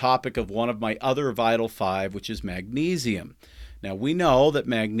 It is the topic of one of my other Vital 5, which is magnesium. Now, we know that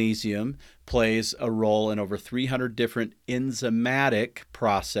magnesium plays a role in over 300 different enzymatic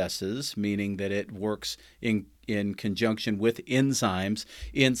processes, meaning that it works in conjunction with enzymes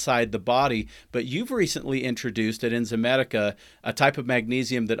inside the body. But you've recently introduced at Enzymatica a type of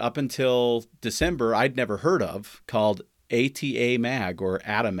magnesium that up until December I'd never heard of, called ATA-MAG or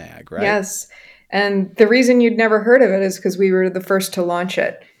ATA-MAG, right? Yes. And the reason you'd never heard of it is because we were the first to launch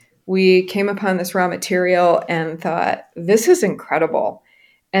it. We came upon this raw material and thought, this is incredible.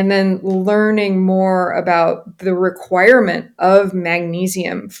 And then learning more about the requirement of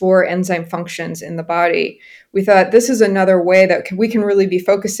magnesium for enzyme functions in the body, we thought this is another way that we can really be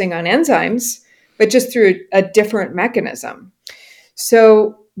focusing on enzymes, but just through a different mechanism.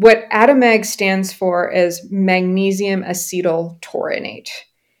 So what ATA-MAG stands for is magnesium acetyltaurinate.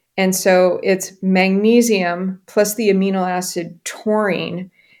 And so it's magnesium plus the amino acid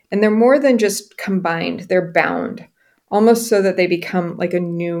taurine, and they're more than just combined, they're bound, almost so that they become like a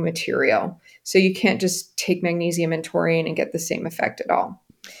new material. So you can't just take magnesium and taurine and get the same effect at all.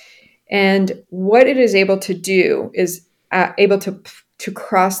 And what it is able to do is able to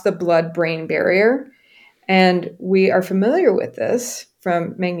cross the blood-brain barrier. And we are familiar with this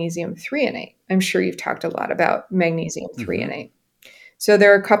from magnesium threonate. I'm sure you've talked a lot about magnesium threonate. So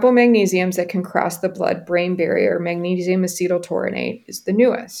there are a couple magnesiums that can cross the blood-brain barrier. Magnesium acetyltaurinate is the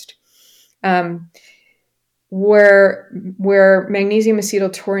newest. Where magnesium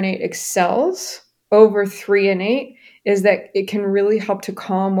acetyltaurinate excels over threonate is that it can really help to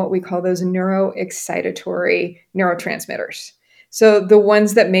calm what we call those neuroexcitatory neurotransmitters. So the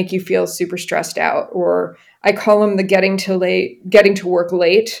ones that make you feel super stressed out, or I call them the getting to work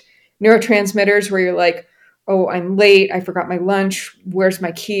late neurotransmitters, where you're like, oh, I'm late, I forgot my lunch, where's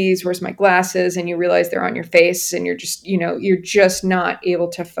my keys, where's my glasses, and you realize they're on your face and you're just not able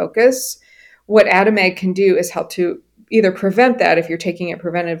to focus. What ATA-MAG can do is help to either prevent that if you're taking it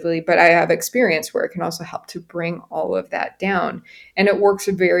preventively, but I have experience where it can also help to bring all of that down. And it works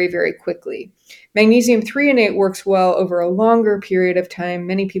very, very quickly. Magnesium threonate works well over a longer period of time.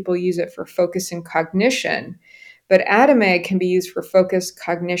 Many people use it for focus and cognition, but ATA-MAG can be used for focus,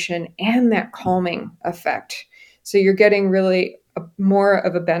 cognition, and that calming effect. So you're getting really more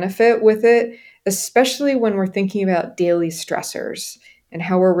of a benefit with it, especially when we're thinking about daily stressors and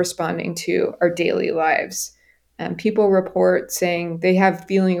how we're responding to our daily lives. People report saying they have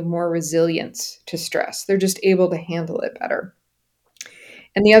feeling of more resilience to stress. They're just able to handle it better.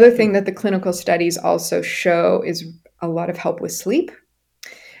 And the other thing that the clinical studies also show is a lot of help with sleep,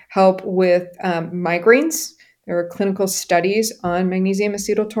 help with migraines. There are clinical studies on magnesium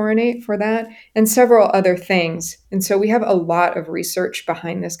acetyltaurinate for that, and several other things. And so we have a lot of research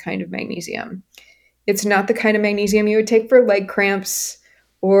behind this kind of magnesium. It's not the kind of magnesium you would take for leg cramps,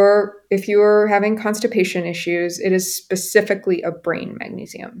 or if you're having constipation issues. It is specifically a brain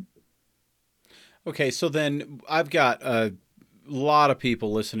magnesium. Okay, so then I've got a lot of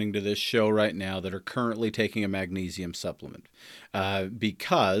people listening to this show right now that are currently taking a magnesium supplement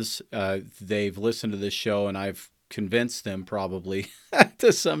because they've listened to this show and I've convinced them probably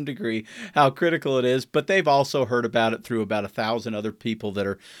to some degree how critical it is, but they've also heard about it through about 1,000 other people that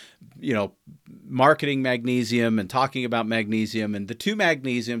are, marketing magnesium and talking about magnesium. And the two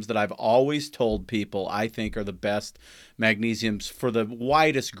magnesiums that I've always told people I think are the best magnesiums for the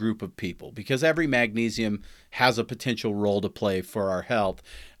widest group of people, because every magnesium has a potential role to play for our health.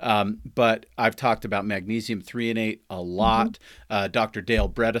 But I've talked about magnesium threonate a lot. Dr. Dale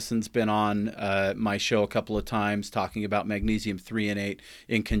Bredesen's been on my show a couple of times talking about magnesium threonate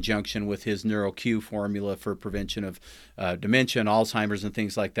in conjunction with his NeuroQ formula for prevention of dementia and Alzheimer's and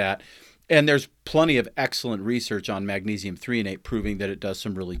things like that. And there's plenty of excellent research on magnesium threonate proving that it does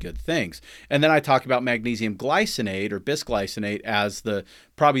some really good things. And then I talk about magnesium glycinate or bisglycinate as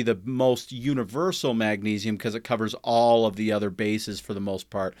probably the most universal magnesium, because it covers all of the other bases for the most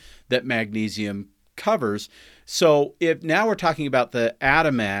part that magnesium covers. So if now we're talking about the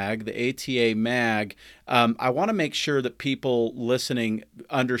ATA-MAG, the ATA MAG, I want to make sure that people listening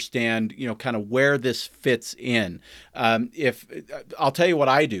understand, kind of where this fits in. If I'll tell you what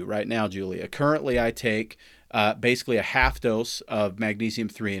I do right now, Julia. Currently, I take basically a half dose of magnesium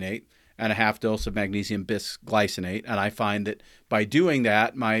threonate and a half dose of magnesium bisglycinate, and I find that by doing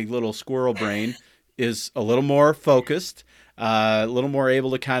that, my little squirrel brain is a little more focused. A little more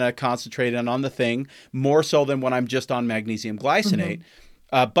able to kind of concentrate on the thing, more so than when I'm just on magnesium glycinate.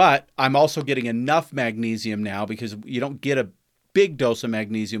 But I'm also getting enough magnesium now, because you don't get a big dose of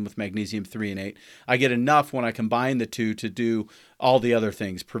magnesium with magnesium threonate. I get enough when I combine the two to do all the other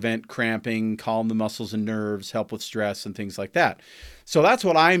things: prevent cramping, calm the muscles and nerves, help with stress, and things like that. So that's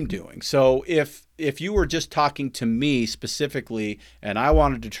what I'm doing. So if you were just talking to me specifically and I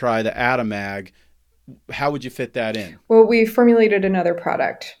wanted to try the ATA-MAG, how would you fit that in? Well, we formulated another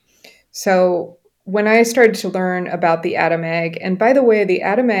product. So when I started to learn about the ATA-MAG, and by the way, the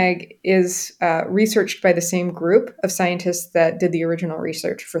ATA-MAG is researched by the same group of scientists that did the original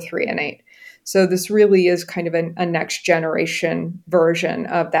research for threonate. So this really is kind of a next generation version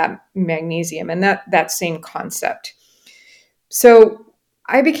of that magnesium and that same concept. So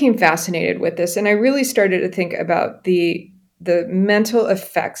I became fascinated with this, and I really started to think about the mental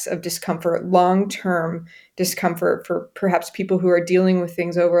effects of discomfort, long-term discomfort for perhaps people who are dealing with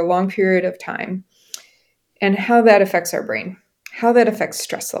things over a long period of time, and how that affects our brain, how that affects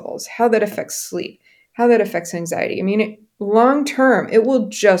stress levels, how that affects sleep, how that affects anxiety. I mean, long-term, it will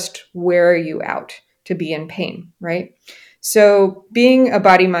just wear you out to be in pain, right? So being a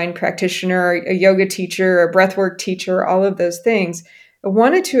body-mind practitioner, a yoga teacher, a breathwork teacher, all of those things, I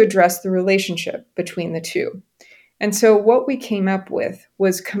wanted to address the relationship between the two. And so what we came up with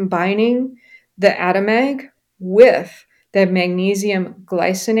was combining the ATA-MAG with the magnesium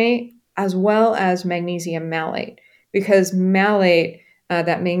glycinate as well as magnesium malate, because malate,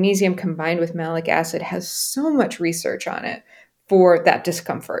 that magnesium combined with malic acid, has so much research on it for that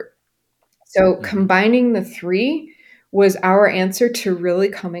discomfort. So combining the three was our answer to really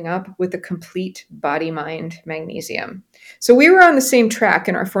coming up with a complete body-mind magnesium. So we were on the same track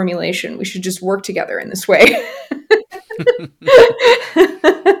in our formulation. We should just work together in this way.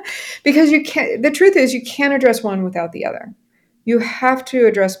 Because the truth is, you can't address one without the other. You have to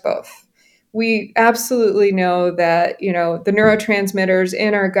address both. We absolutely know that, the neurotransmitters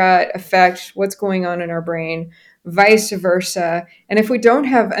in our gut affect what's going on in our brain, vice versa. And if we don't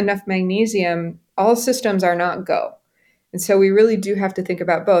have enough magnesium, all systems are not go. And so we really do have to think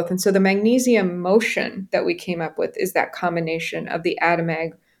about both. And so the magnesium motion that we came up with is that combination of the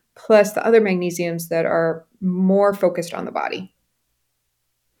ATA-MAG plus the other magnesiums that are more focused on the body.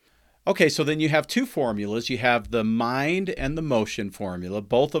 Okay, so then you have two formulas. You have the mind and the motion formula,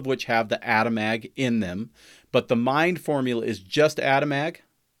 both of which have the ATA-MAG in them. But the mind formula is just ATA-MAG?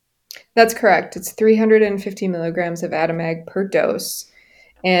 That's correct. It's 350 milligrams of ATA-MAG per dose.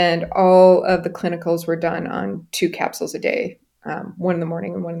 And all of the clinicals were done on 2 capsules a day, one in the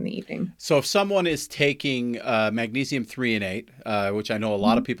morning and one in the evening. So if someone is taking magnesium threonate, which I know a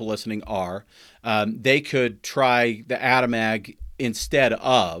lot of people listening are, they could try the ATA-MAG instead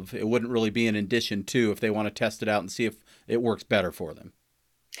of. It wouldn't really be an addition to, if they want to test it out and see if it works better for them.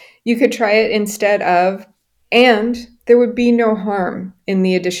 You could try it instead of, and there would be no harm in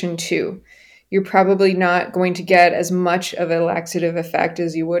the addition to. You're probably not going to get as much of a laxative effect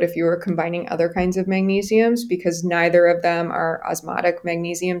as you would if you were combining other kinds of magnesiums, because neither of them are osmotic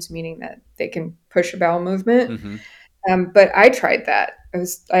magnesiums, meaning that they can push a bowel movement. But I tried that.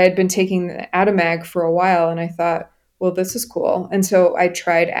 I had been taking the ATA-MAG for a while, and I thought, well, this is cool. And so I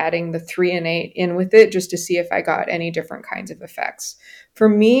tried adding the threonate in with it just to see if I got any different kinds of effects. For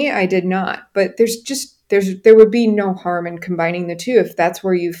me, I did not, but there would be no harm in combining the two if that's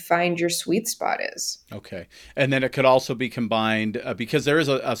where you find your sweet spot is. Okay. And then it could also be combined because there is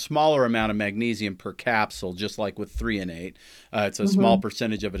a smaller amount of magnesium per capsule, just like with threonate. It's a small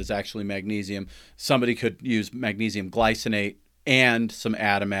percentage of it is actually magnesium. Somebody could use magnesium glycinate and some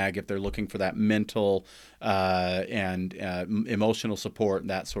ATA-MAG if they're looking for that mental and emotional support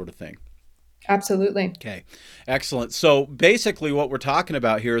and that sort of thing. Absolutely. Okay, excellent. So basically what we're talking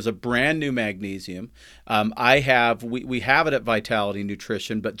about here is a brand new magnesium. We have it at Vitality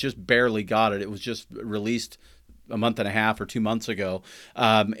Nutrition, but just barely got it. It was just released a month and a half or 2 months ago.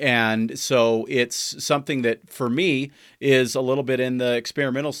 And so it's something that for me is a little bit in the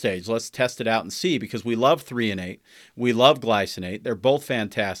experimental stage. Let's test it out and see, because we love threonate. We love glycinate. They're both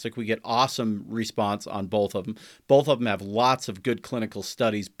fantastic. We get awesome response on both of them. Both of them have lots of good clinical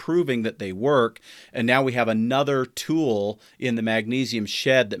studies proving that they work. And now we have another tool in the magnesium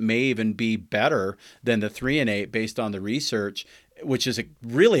shed that may even be better than the threonate based on the research, which is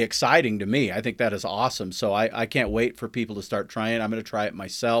really exciting to me. I think that is awesome. So I can't wait for people to start trying it. I'm going to try it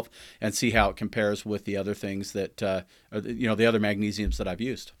myself and see how it compares with the other things that, the other magnesiums that I've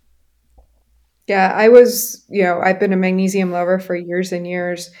used. Yeah, I've been a magnesium lover for years and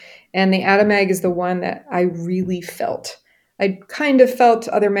years, and the Atomag is the one that I really felt. I kind of felt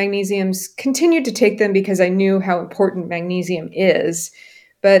other magnesiums, continued to take them because I knew how important magnesium is.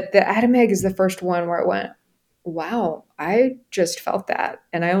 But the Atomag is the first one where it went, wow, I just felt that.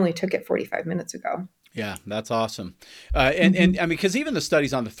 And I only took it 45 minutes ago. Yeah, that's awesome. And I mean, because even the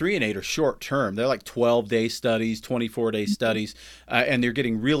studies on the threonate are short term. They're like 12-day studies, 24-day studies, and they're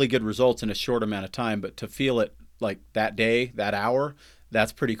getting really good results in a short amount of time. But to feel it like that day, that hour,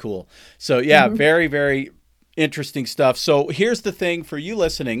 that's pretty cool. So yeah, very, very interesting stuff. So here's the thing for you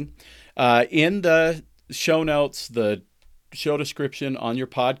listening. In the show notes, the show description on your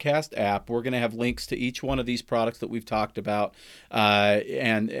podcast app, we're going to have links to each one of these products that we've talked about,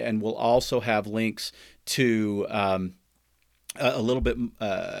 and we'll also have links to a little bit.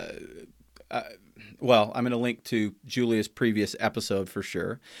 Well, I'm going to link to Julia's previous episode for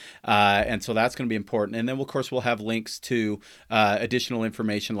sure. And so that's going to be important. And then, of course, we'll have links to additional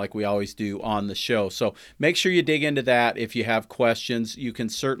information like we always do on the show. So make sure you dig into that. If you have questions, you can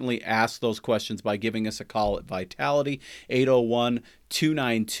certainly ask those questions by giving us a call at Vitality,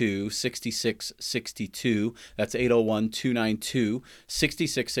 801-292-6662. That's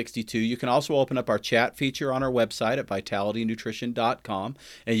 801-292-6662. You can also open up our chat feature on our website at vitalitynutrition.com,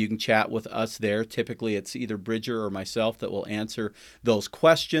 and you can chat with us there. Typically, it's either Bridger or myself that will answer those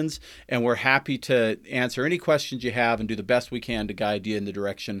questions, and we're happy to answer any questions you have and do the best we can to guide you in the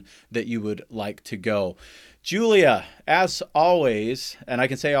direction that you would like to go. Julia, as always, and I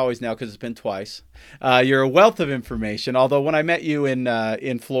can say always now because it's been twice, you're a wealth of information. Although when I met you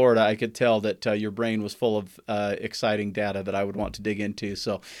in Florida, I could tell that your brain was full of exciting data that I would want to dig into.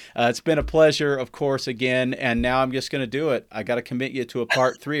 So it's been a pleasure, of course, again. And now I'm just going to do it. I got to commit you to a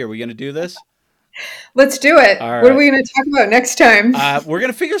part 3. Are we going to do this? Let's do it. All right. What are we going to talk about next time? We're going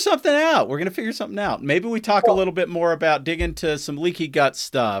to figure something out. Maybe we talk a little bit more about dig into some leaky gut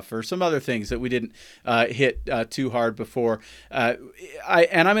stuff or some other things that we didn't hit too hard before. I'm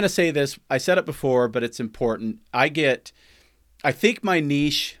going to say this. I said it before, but it's important. I think my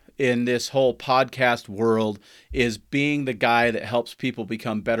niche in this whole podcast world is being the guy that helps people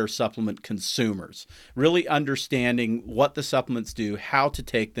become better supplement consumers, really understanding what the supplements do, how to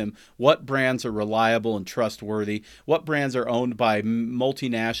take them, what brands are reliable and trustworthy, what brands are owned by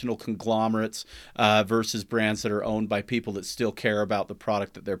multinational conglomerates versus brands that are owned by people that still care about the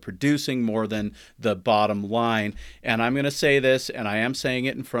product that they're producing more than the bottom line. And I'm going to say this, and I am saying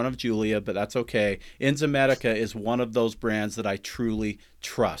it in front of Julia, but that's okay. Enzymedica is one of those brands that I truly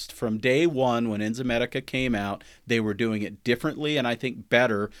trust. From day one, when Enzymedica came out, they were doing it differently and I think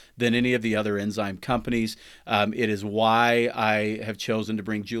better than any of the other enzyme companies. It is why I have chosen to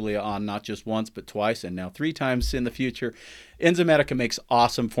bring Julia on not just once, but twice, and now 3 times in the future. Enzymedica makes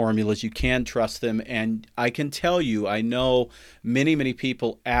awesome formulas. You can trust them. And I can tell you, I know many, many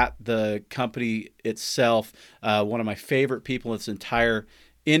people at the company itself. One of my favorite people in this entire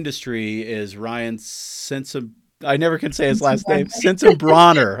industry is Ryan Sensenbrenner. I never can say his last name.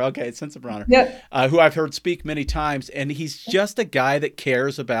 Sensenbrenner. Okay, Sensenbrenner. Yep. Who I've heard speak many times. And he's just a guy that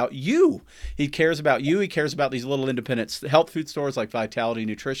cares about you. He cares about you. He cares about these little independent health food stores like Vitality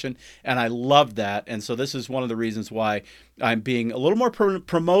Nutrition. And I love that. And so this is one of the reasons why I'm being a little more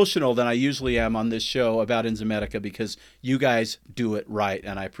promotional than I usually am on this show about Enzymedica, because you guys do it right.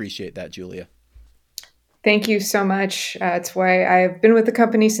 And I appreciate that, Julia. Thank you so much. It's why I've been with the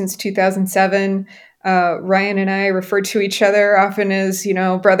company since 2007. Ryan and I refer to each other often as,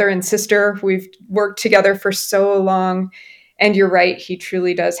 brother and sister. We've worked together for so long. And you're right, he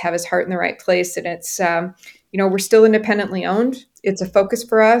truly does have his heart in the right place. And it's, we're still independently owned. It's a focus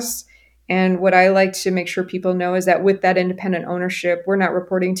for us. And what I like to make sure people know is that with that independent ownership, we're not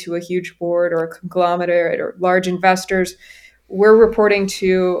reporting to a huge board or a conglomerate or large investors. We're reporting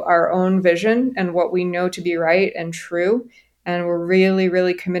to our own vision and what we know to be right and true. And we're really,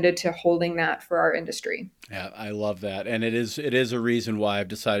 really committed to holding that for our industry. Yeah, I love that. And it is a reason why I've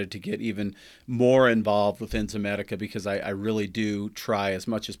decided to get even more involved with Enzymedica, because I really do try as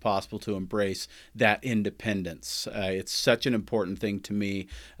much as possible to embrace that independence. It's such an important thing to me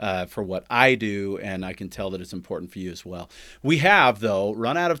for what I do, and I can tell that it's important for you as well. We have, though,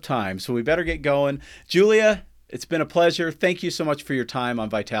 run out of time, so we better get going. Julia, it's been a pleasure. Thank you so much for your time on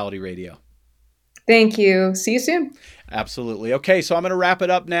Vitality Radio. Thank you. See you soon. Absolutely. Okay, so I'm going to wrap it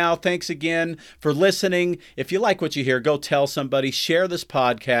up now. Thanks again for listening. If you like what you hear, go tell somebody, share this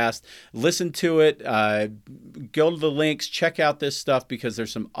podcast, listen to it, go to the links, check out this stuff, because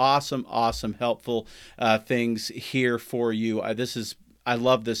there's some awesome, helpful things here for you. I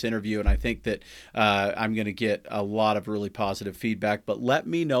love this interview, and I think that I'm going to get a lot of really positive feedback. But let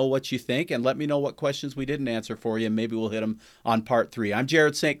me know what you think, and let me know what questions we didn't answer for you, and maybe we'll hit them on part 3. I'm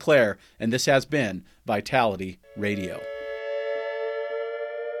Jared St. Clair, and this has been Vitality Radio.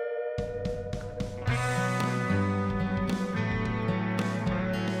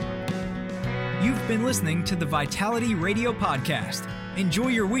 You've been listening to the Vitality Radio Podcast. Enjoy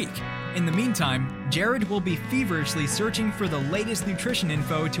your week. In the meantime, Jared will be feverishly searching for the latest nutrition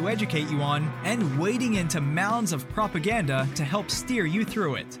info to educate you on and wading into mounds of propaganda to help steer you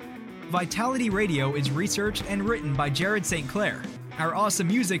through it. Vitality Radio is researched and written by Jared St. Clair. Our awesome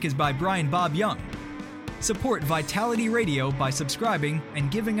music is by Brian Bob Young. Support Vitality Radio by subscribing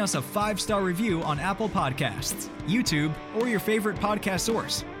and giving us a 5-star review on Apple Podcasts, YouTube, or your favorite podcast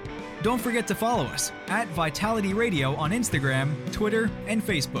source. Don't forget to follow us at Vitality Radio on Instagram, Twitter, and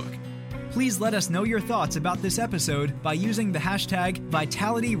Facebook. Please let us know your thoughts about this episode by using the hashtag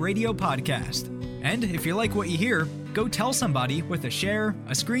Vitality Radio Podcast. And if you like what you hear, go tell somebody with a share,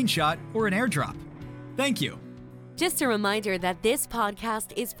 a screenshot, or an airdrop. Thank you. Just a reminder that this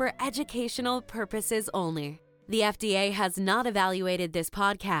podcast is for educational purposes only. The FDA has not evaluated this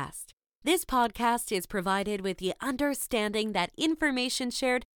podcast. This podcast is provided with the understanding that information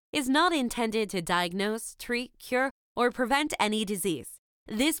shared is not intended to diagnose, treat, cure, or prevent any disease.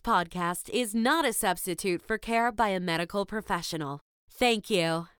 This podcast is not a substitute for care by a medical professional. Thank you.